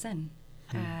dime a dozen.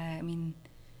 I mean,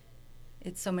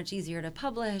 it's so much easier to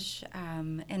publish.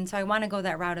 And so I want to go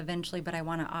that route eventually, but I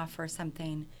want to offer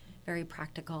something very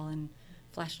practical and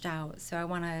fleshed out. So I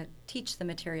want to teach the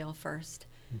material first,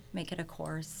 make it a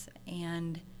course,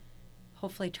 and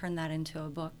hopefully turn that into a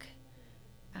book.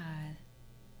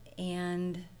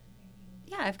 And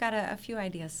yeah, I've got a few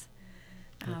ideas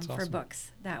for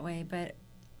books that way, but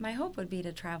my hope would be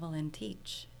to travel and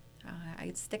teach.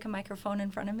 I'd stick a microphone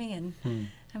in front of me, and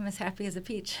I'm as happy as a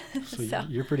peach. So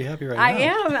you're pretty happy right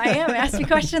now. I am. Ask me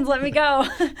questions, let me go.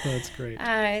 That's great.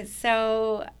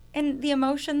 So, and the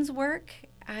emotions work,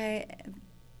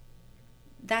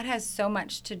 that has so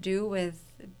much to do with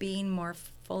being more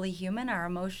fully human. Our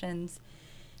emotions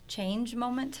change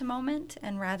moment to moment,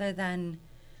 and rather than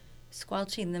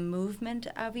squelching the movement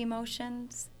of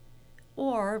emotions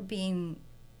or being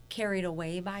carried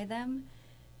away by them,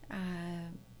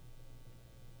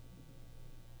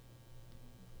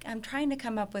 I'm trying to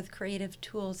come up with creative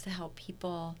tools to help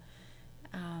people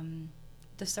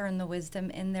discern the wisdom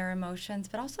in their emotions,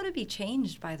 but also to be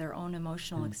changed by their own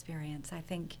emotional experience. I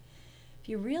think if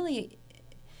you really,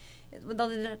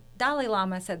 the Dalai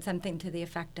Lama said something to the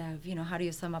effect of, how do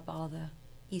you sum up all the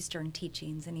Eastern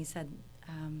teachings? And he said,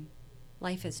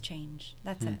 life is change.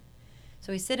 That's it.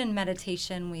 So we sit in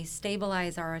meditation, we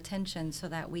stabilize our attention so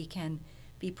that we can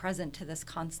be present to this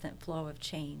constant flow of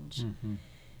change. Mm-hmm.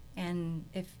 And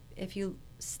if you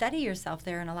steady yourself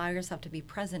there and allow yourself to be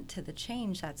present to the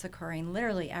change that's occurring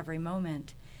literally every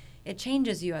moment, it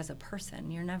changes you as a person.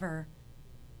 You're never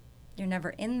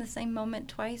in the same moment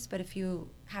twice, but if you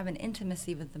have an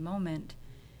intimacy with the moment,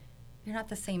 you're not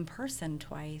the same person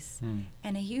twice.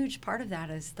 And a huge part of that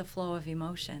is the flow of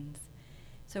emotions.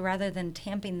 So rather than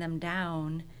tamping them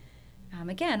down,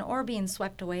 again, or being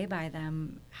swept away by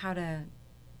them, how to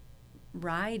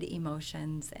ride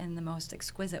emotions in the most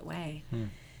exquisite way.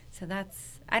 So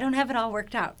I don't have it all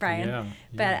worked out, Brian,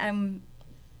 but I'm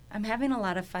having a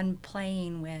lot of fun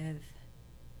playing with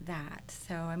that.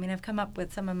 So, I've come up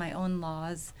with some of my own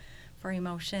laws for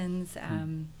emotions,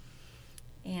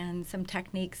 and some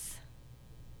techniques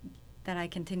that I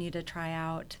continue to try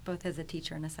out, both as a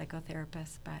teacher and a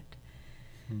psychotherapist, but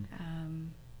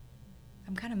I'm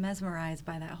kind of mesmerized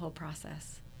by that whole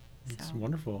process. It's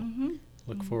wonderful.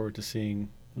 Look forward to seeing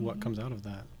what comes out of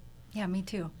that. Yeah, me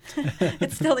too.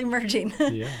 It's still emerging.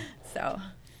 Yeah. So.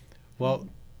 Well,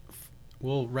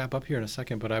 we'll wrap up here in a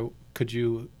second, but could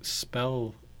you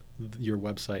spell your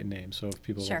website name so if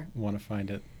people want to find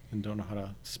it and don't know how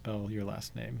to spell your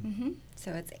last name?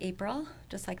 So it's April,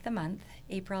 just like the month,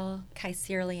 April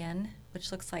Kaiserlian,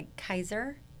 which looks like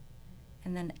Kaiser,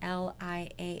 and then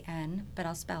Lian, but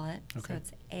I'll spell it. Okay. So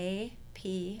it's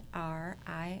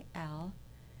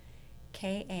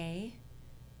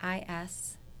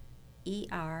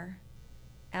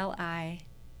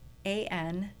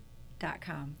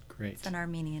Great. It's an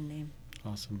Armenian name.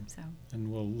 Awesome. So.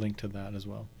 And we'll link to that as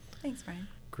well. Thanks, Brian.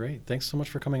 Great. Thanks so much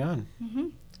for coming on.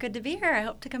 It's good to be here. I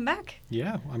hope to come back.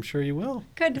 Yeah, I'm sure you will.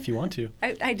 Good. If you want to.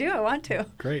 I do. I want to.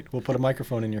 Great. We'll put a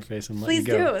microphone in your face and let Please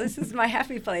you go. do. This is my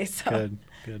happy place. So.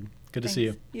 Good to see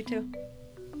you. You too.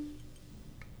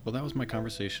 Well, that was my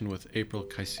conversation with April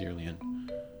Kaiserlian.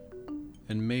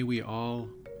 And may we all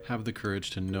have the courage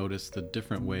to notice the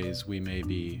different ways we may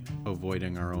be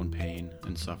avoiding our own pain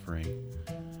and suffering.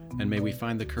 And may we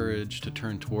find the courage to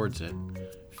turn towards it,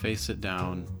 face it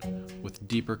down with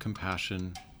deeper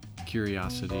compassion,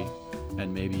 curiosity,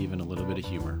 and maybe even a little bit of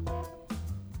humor.